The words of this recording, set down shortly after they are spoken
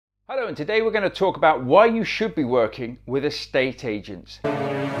Hello, and today we're going to talk about why you should be working with estate agents.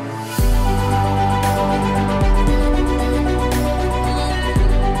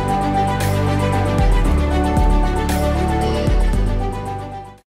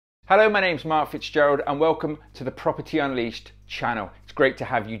 Hello, my name's Mark Fitzgerald and welcome to the Property Unleashed channel. It's great to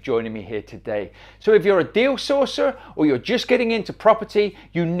have you joining me here today. So if you're a deal sourcer or you're just getting into property,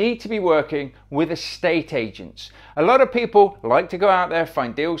 you need to be working with estate agents. A lot of people like to go out there,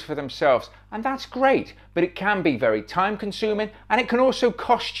 find deals for themselves, and that's great, but it can be very time consuming and it can also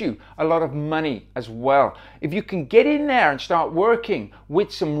cost you a lot of money as well. If you can get in there and start working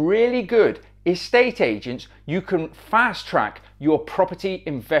with some really good estate agents, you can fast track your property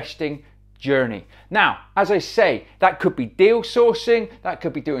investing journey. Now, as I say, that could be deal sourcing, that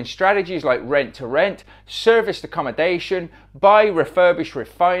could be doing strategies like rent to rent, serviced accommodation, buy, refurbish,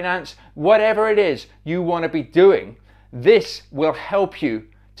 refinance, whatever it is you want to be doing. This will help you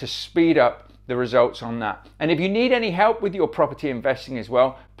to speed up the results on that. And if you need any help with your property investing as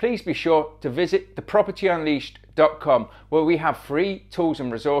well, please be sure to visit thepropertyunleashed.com, where we have free tools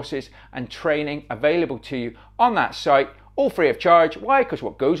and resources and training available to you on that site, all free of charge. Why? Because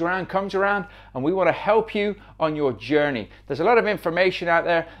what goes around comes around, and we want to help you on your journey. There's a lot of information out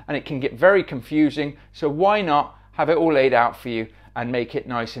there and it can get very confusing, so why not have it all laid out for you and make it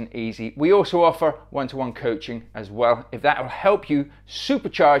nice and easy. We also offer one-to-one coaching as well, if that will help you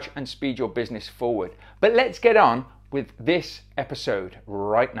supercharge and speed your business forward. But let's get on with this episode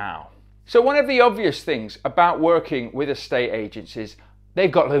right now. So one of the obvious things about working with estate agents is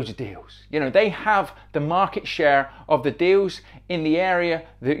they've got loads of deals. You know, they have the market share of the deals in the area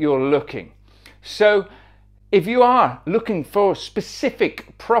that you're looking. So if you are looking for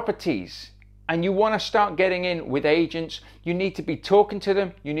specific properties and you want to start getting in with agents, you need to be talking to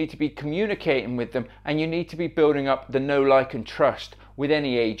them, you need to be communicating with them, and you need to be building up the know, like, and trust with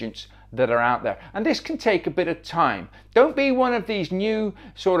any agents that are out there. And this can take a bit of time. Don't be one of these new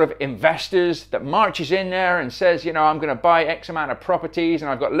sort of investors that marches in there and says, you know, I'm going to buy X amount of properties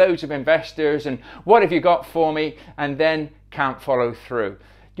and I've got loads of investors and what have you got for me, and then can't follow through.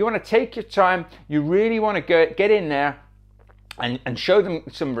 You want to take your time. You really want to get in there and show them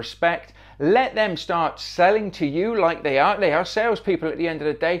some respect. Let them start selling to you like they are salespeople at the end of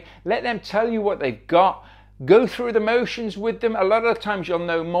the day. Let them tell you what they've got. Go through the motions with them. A lot of the times you'll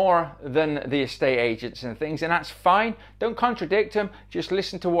know more than the estate agents and things, and that's fine. Don't contradict them. Just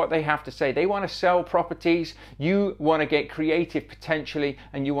listen to what they have to say. They want to sell properties. You want to get creative potentially,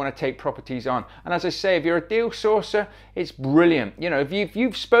 and you want to take properties on. And as I say, if you're a deal sourcer, it's brilliant. You know, if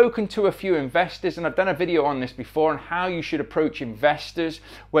you've spoken to a few investors, and I've done a video on this before on how you should approach investors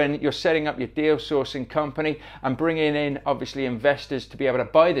when you're setting up your deal sourcing company and bringing in obviously investors to be able to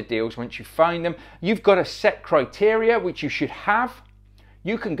buy the deals once you find them. You've got a set criteria which you should have.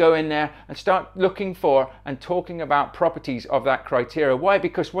 You can go in there and start looking for and talking about properties of that criteria. Why?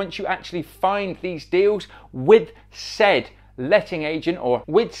 Because once you actually find these deals with said letting agent or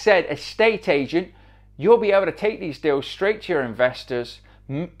with said estate agent, you'll be able to take these deals straight to your investors.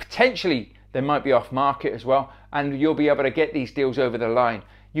 Potentially they might be off market as well, and you'll be able to get these deals over the line.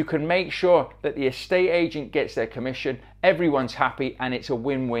 You can make sure that the estate agent gets their commission, everyone's happy, and it's a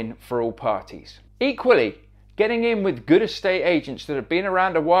win-win for all parties. Equally, getting in with good estate agents that have been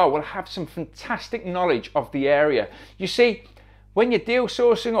around a while will have some fantastic knowledge of the area. You see, when you're deal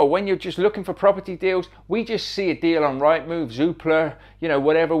sourcing or when you're just looking for property deals, we just see a deal on Rightmove, Zoopla, you know,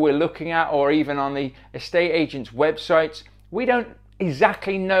 whatever we're looking at, or even on the estate agents' websites. We don't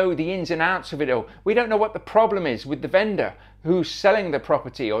exactly know the ins and outs of it all. We don't know what the problem is with the vendor who's selling the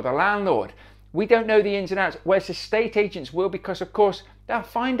property or the landlord. We don't know the ins and outs, whereas estate agents will, because of course they'll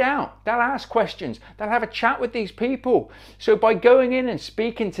find out, they'll ask questions, they'll have a chat with these people. So by going in and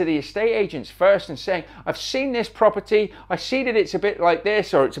speaking to the estate agents first and saying, I've seen this property, I see that it's a bit like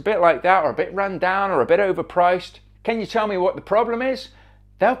this, or it's a bit like that, or a bit run down, or a bit overpriced. Can you tell me what the problem is?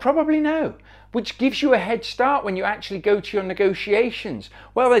 They'll probably know, which gives you a head start when you actually go to your negotiations.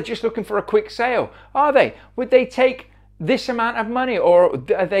 Well, they're just looking for a quick sale. Are they? Would they take this amount of money, or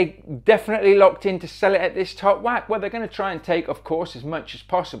are they definitely locked in to sell it at this top whack? Well, they're going to try and take, of course, as much as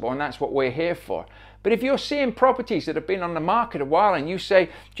possible, and that's what we're here for. But if you're seeing properties that have been on the market a while and you say,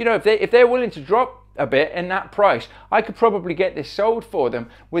 do you know, if they're willing to drop a bit in that price, I could probably get this sold for them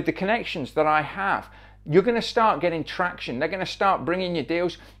with the connections that I have. You're going to start getting traction. They're going to start bringing you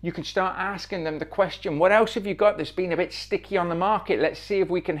deals. You can start asking them the question, what else have you got that's been a bit sticky on the market? Let's see if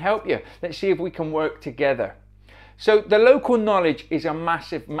we can help you. Let's see if we can work together. So the local knowledge is a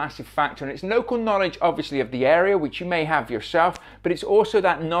massive, massive factor, and it's local knowledge obviously of the area, which you may have yourself, but it's also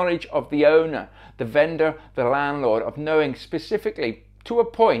that knowledge of the owner, the vendor, the landlord, of knowing specifically to a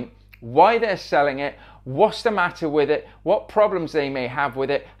point why they're selling it, what's the matter with it, what problems they may have with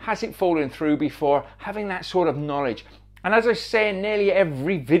it, has it fallen through before, having that sort of knowledge. And as I say in nearly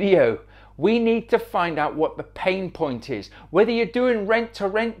every video, we need to find out what the pain point is. Whether you're doing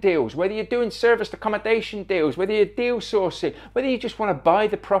rent-to-rent deals, whether you're doing serviced accommodation deals, whether you're deal sourcing, whether you just want to buy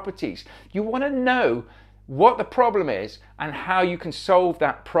the properties, you want to know what the problem is and how you can solve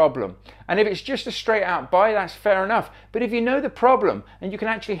that problem. And if it's just a straight out buy, that's fair enough. But if you know the problem and you can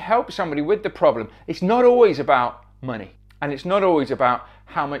actually help somebody with the problem, it's not always about money. And it's not always about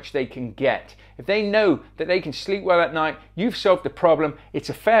how much they can get. If they know that they can sleep well at night, you've solved the problem, it's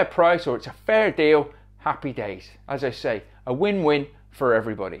a fair price or it's a fair deal, happy days. As I say, a win-win for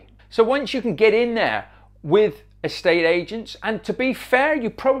everybody. So once you can get in there with estate agents, and to be fair, you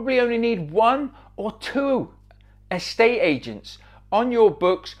probably only need 1 or 2 estate agents on your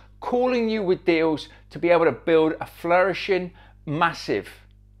books calling you with deals to be able to build a flourishing, massive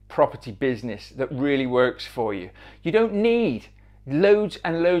property business that really works for you. You don't need loads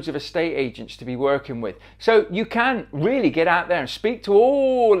and loads of estate agents to be working with. So you can really get out there and speak to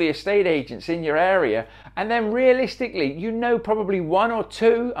all the estate agents in your area, and then realistically, you know, probably 1 or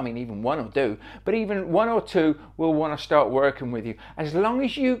 2, I mean even 1 or 2, but even 1 or 2 will want to start working with you, as long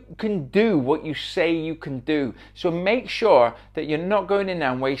as you can do what you say you can do. So make sure that you're not going in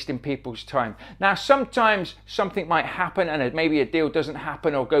there and wasting people's time. Now sometimes something might happen and maybe a deal doesn't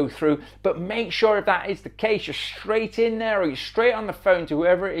happen or go through, but make sure if that is the case, you're straight in there or you're straight on the phone to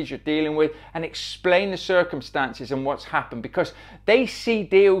whoever it is you're dealing with and explain the circumstances and what's happened, because they see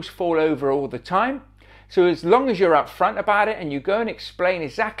deals fall over all the time. So as long as you're upfront about it and you go and explain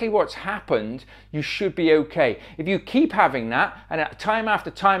exactly what's happened, you should be okay. If you keep having that and at time after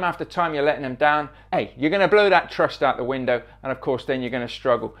time after time you're letting them down, hey, you're going to blow that trust out the window, and of course then you're going to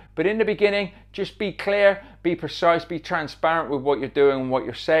struggle. But in the beginning, just be clear, be precise, be transparent with what you're doing and what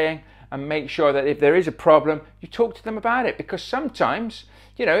you're saying, and make sure that if there is a problem, you talk to them about it. Because sometimes,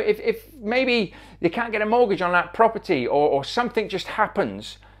 you know, if maybe they can't get a mortgage on that property or something just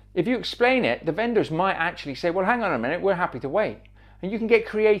happens, if you explain it, the vendors might actually say, well, hang on a minute, we're happy to wait. And you can get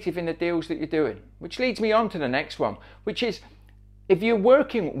creative in the deals that you're doing. Which leads me on to the next one, which is if you're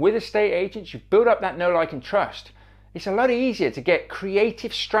working with estate agents, you've built up that know, like and trust, it's a lot easier to get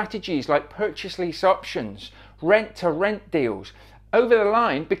creative strategies like purchase lease options, rent to rent deals over the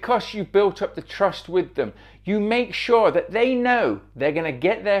line, because you built up the trust with them. You make sure that they know they're going to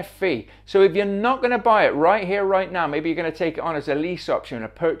get their fee. So if you're not going to buy it right here, right now, maybe you're going to take it on as a lease option, a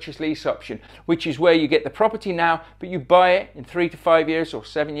purchase lease option, which is where you get the property now, but you buy it in 3 to 5 years or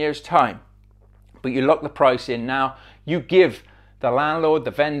 7 years time. But you lock the price in now. You give the landlord,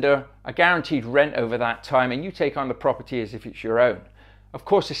 the vendor, a guaranteed rent over that time, and you take on the property as if it's your own. Of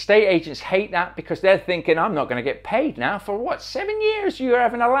course, estate agents hate that because they're thinking, I'm not going to get paid now for what, 7 years? You're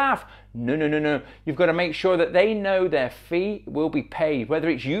having a laugh. No, no, no, no. You've got to make sure that they know their fee will be paid, whether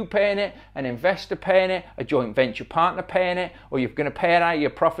it's you paying it, an investor paying it, a joint venture partner paying it, or you're going to pay it out of your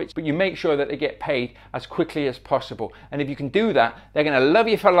profits, but you make sure that they get paid as quickly as possible. And if you can do that, they're going to love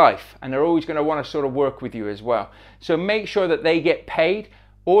you for life, and they're always going to want to sort of work with you as well. So make sure that they get paid.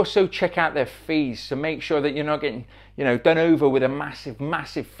 Also check out their fees, so make sure that you're not getting, you know, done over with a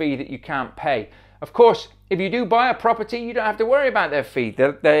massive fee that you can't pay. Of course, if you do buy a property, you don't have to worry about their fee.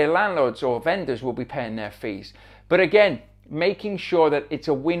 Their landlords or vendors will be paying their fees. But again, making sure that it's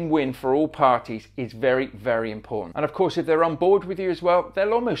a win-win for all parties is very, very important. And of course, if they're on board with you as well,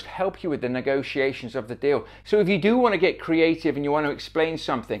 they'll almost help you with the negotiations of the deal. So if you do want to get creative and you want to explain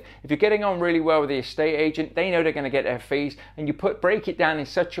something, if you're getting on really well with the estate agent, they know they're going to get their fees, and you break it down in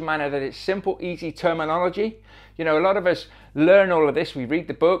such a manner that it's simple, easy terminology. You know, a lot of us learn all of this. We read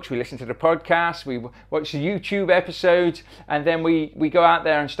the books, we listen to the podcasts, we watch the YouTube episodes, and then we go out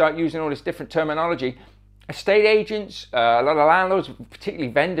there and start using all this different terminology. Estate agents, a lot of landlords, particularly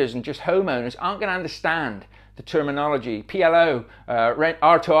vendors and just homeowners, aren't going to understand the terminology, PLO, rent,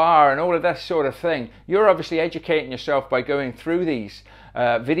 R2R, and all of that sort of thing. You're obviously educating yourself by going through these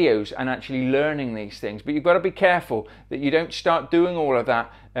videos and actually learning these things. But you've got to be careful that you don't start doing all of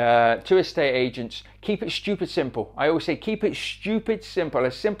that to estate agents. Keep it stupid simple. I always say keep it stupid simple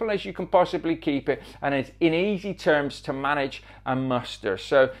as you can possibly keep it, and it's in easy terms to manage and muster.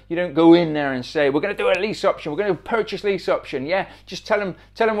 So you don't go in there and say, we're going to do a lease option, we're going to do a purchase lease option. Yeah, just tell them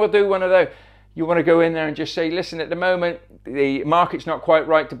we'll do one of those. You want to go in there and just say, listen, at the moment, the market's not quite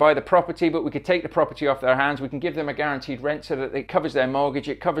right to buy the property, but we could take the property off their hands. We can give them a guaranteed rent so that it covers their mortgage,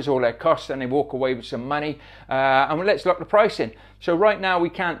 it covers all their costs, and they walk away with some money. And let's lock the price in. So right now we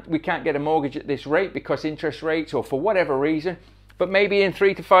can't get a mortgage at this rate because interest rates or for whatever reason, but maybe in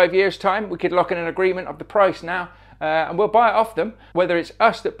 3 to 5 years time, we could lock in an agreement of the price now. and we'll buy it off them. Whether it's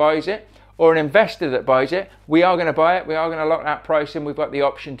us that buys it or an investor that buys it, we are going to buy it. We are going to lock that price in. We've got the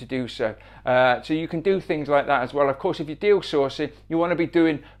option to do so. So you can do things like that as well. Of course, if you're deal sourcing, you want to be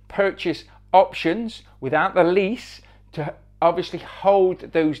doing purchase options without the lease to obviously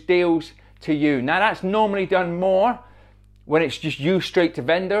hold those deals to you. Now that's normally done more when it's just you straight to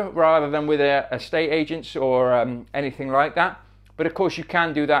vendor rather than with estate agents or anything like that. But of course you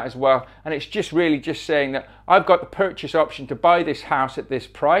can do that as well. And it's just really just saying that I've got the purchase option to buy this house at this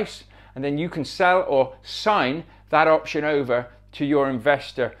price, and then you can sell or sign that option over to your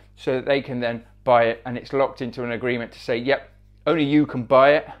investor so that they can then buy it, and it's locked into an agreement to say, yep, only you can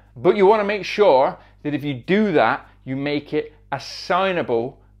buy it. But you want to make sure that if you do that, you make it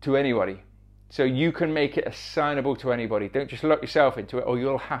assignable to anybody. So you can make it assignable to anybody. Don't just lock yourself into it or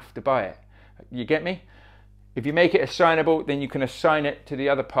you'll have to buy it. You get me? If you make it assignable, then you can assign it to the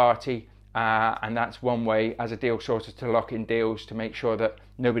other party, and that's one way as a deal sourcer to lock in deals, to make sure that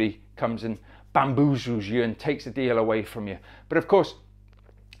nobody comes and bamboozles you and takes the deal away from you. But of course,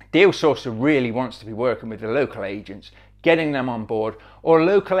 deal sourcer really wants to be working with the local agents, getting them on board, or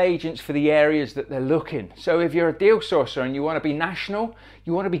local agents for the areas that they're looking. So if you're a deal sourcer and you want to be national,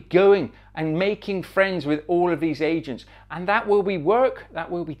 you want to be going and making friends with all of these agents. And that will be work,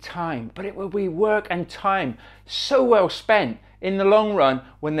 that will be time, but it will be work and time so well spent in the long run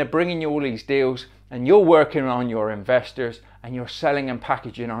when they're bringing you all these deals and you're working on your investors and you're selling and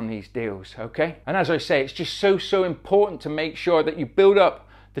packaging on these deals, okay? And as I say, it's just so important to make sure that you build up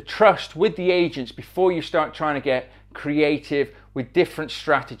the trust with the agents before you start trying to get creative with different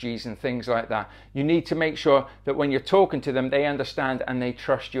strategies and things like that. You need to make sure that when you're talking to them, they understand and they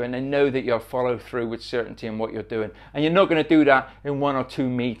trust you and they know that you'll follow through with certainty in what you're doing. And you're not going to do that in 1 or 2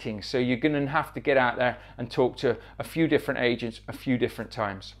 meetings. So you're going to have to get out there and talk to a few different agents a few different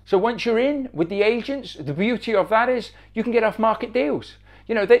times. So once you're in with the agents, the beauty of that is you can get off market deals.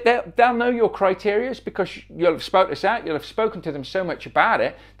 You know, they'll know your criteria because you'll have spoken this out, you'll have spoken to them so much about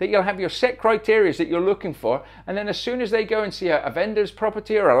it that you'll have your set criteria that you're looking for. And then as soon as they go and see a vendor's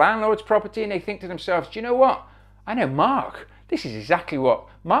property or a landlord's property and they think to themselves, do you know what? I know Mark. This is exactly what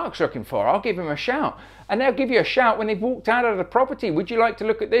Mark's looking for. I'll give him a shout. And they'll give you a shout when they've walked out of the property. Would you like to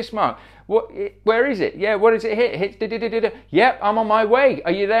look at this, Mark? Where is it? Yeah, what does it hit? It hits Yep, I'm on my way.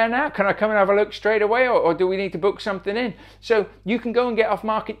 Are you there now? Can I come and have a look straight away, or do we need to book something in? So you can go and get off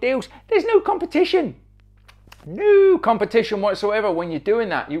market deals. There's no competition. No competition whatsoever when you're doing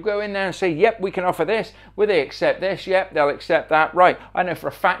that. You go in there and say, yep, we can offer this. Will they accept this? Yep, they'll accept that. Right, I know for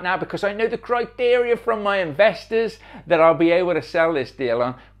a fact now because I know the criteria from my investors that I'll be able to sell this deal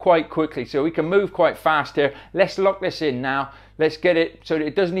on quite quickly. So we can move quite fast here. Let's lock this in now. Let's get it so that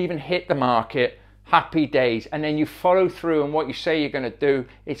it doesn't even hit the market. Happy days. And then you follow through on what you say you're going to do.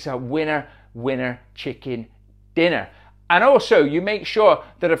 It's a winner, winner, chicken dinner. And also you make sure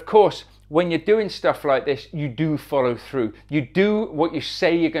that, of course, when you're doing stuff like this, you do follow through. You do what you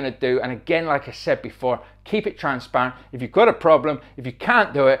say you're going to do. And again, like I said before, keep it transparent. If you've got a problem, if you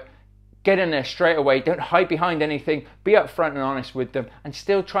can't do it, get in there straight away. Don't hide behind anything. Be upfront and honest with them and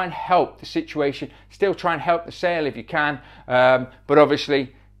still try and help the situation. Still try and help the sale if you can. But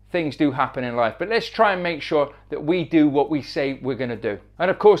obviously, things do happen in life. But let's try and make sure that we do what we say we're going to do. And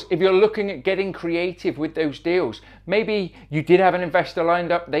of course, if you're looking at getting creative with those deals, maybe you did have an investor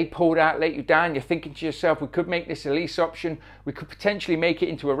lined up, they pulled out, let you down, you're thinking to yourself, we could make this a lease option, we could potentially make it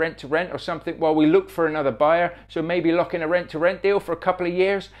into a rent to rent or something while we look for another buyer. So maybe lock in a rent to rent deal for a couple of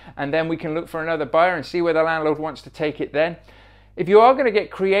years and then we can look for another buyer and see where the landlord wants to take it then. If you are going to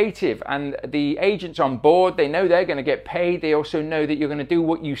get creative and the agent's on board, they know they're going to get paid, they also know that you're going to do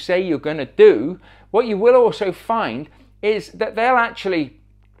what you say you're going to do, what you will also find is that they'll actually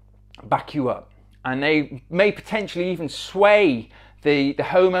back you up and they may potentially even sway the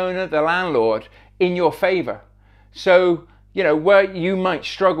homeowner, the landlord, in your favor. So, you know, where you might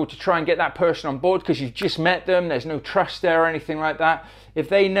struggle to try and get that person on board because you've just met them, there's no trust there or anything like that. If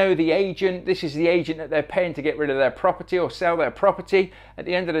they know the agent, this is the agent that they're paying to get rid of their property or sell their property, at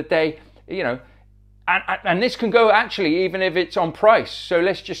the end of the day, you know, and this can go actually even if it's on price. So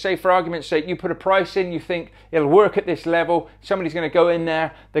let's just say for argument's sake, you put a price in, you think it'll work at this level, somebody's going to go in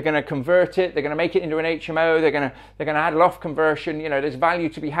there, they're going to convert it, they're going to make it into an HMO, they're going to add loft conversion, you know, there's value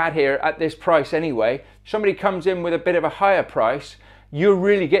to be had here at this price anyway. Somebody comes in with a bit of a higher price, you're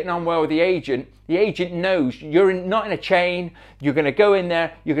really getting on well with the agent knows you're not in a chain, you're going to go in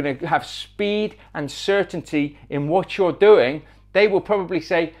there, you're going to have speed and certainty in what you're doing. They will probably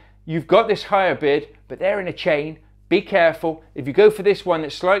say, you've got this higher bid, but they're in a chain, be careful. If you go for this one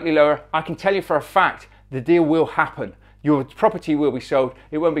that's slightly lower, I can tell you for a fact, the deal will happen. your property will be sold.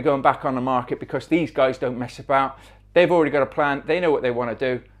 It won't be going back on the market because these guys don't mess about. They've already got a plan. They know what they want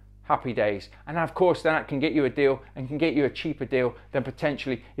to do. Happy days. And of course that can get you a deal and can get you a cheaper deal than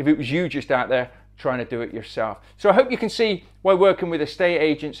potentially if it was you just out there trying to do it yourself. So I hope you can see why working with estate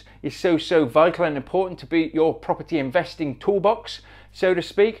agents is so vital and important to be your property investing toolbox, so to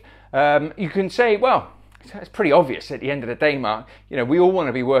speak. You can say, well, it's pretty obvious at the end of the day, Mark. You know, we all want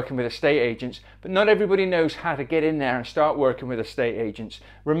to be working with estate agents, but not everybody knows how to get in there and start working with estate agents.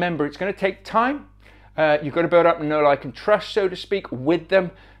 Remember, it's going to take time. You've got to build up a know, like, and trust, so to speak, with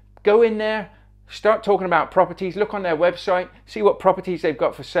them. Go in there, start talking about properties, look on their website, see what properties they've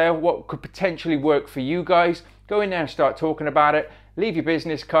got for sale, what could potentially work for you guys. Go in there and start talking about it. Leave your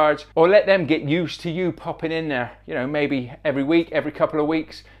business cards, or let them get used to you popping in there, you know, maybe every week, every couple of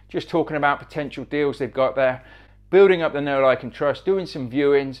weeks, just talking about potential deals they've got there, building up the know, like, and trust, doing some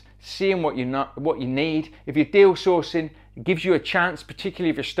viewings, seeing what you need. If you're deal sourcing, it gives you a chance, particularly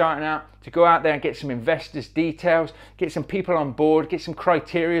if you're starting out, to go out there and get some investors' details, get some people on board, get some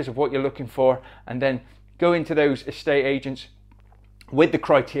criteria of what you're looking for, and then go into those estate agents with the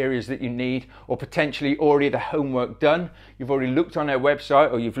criteria that you need, or potentially already the homework done. You've already looked on their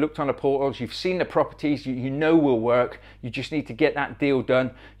website, or you've looked on the portals, you've seen the properties you know will work. You just need to get that deal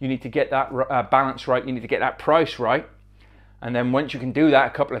done. You need to get that balance right. You need to get that price right. And then once you can do that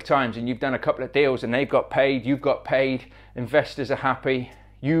a couple of times and you've done a couple of deals and they've got paid, you've got paid, investors are happy,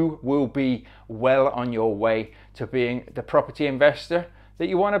 you will be well on your way to being the property investor that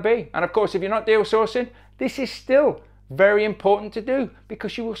you want to be. And of course, if you're not deal sourcing, this is still very important to do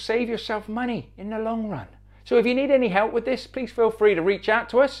because you will save yourself money in the long run. So if you need any help with this, please feel free to reach out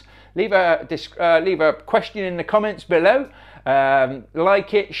to us. Leave a question in the comments below.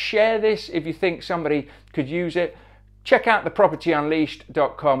 Like it, share this if you think somebody could use it. Check out the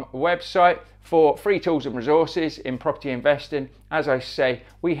propertyunleashed.com website for free tools and resources in property investing. As I say,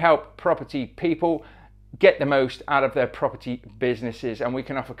 we help property people get the most out of their property businesses, and we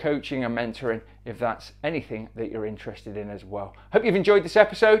can offer coaching and mentoring if that's anything that you're interested in as well. Hope you've enjoyed this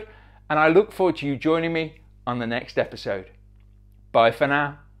episode, and I look forward to you joining me on the next episode. Bye for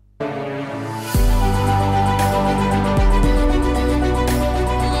now.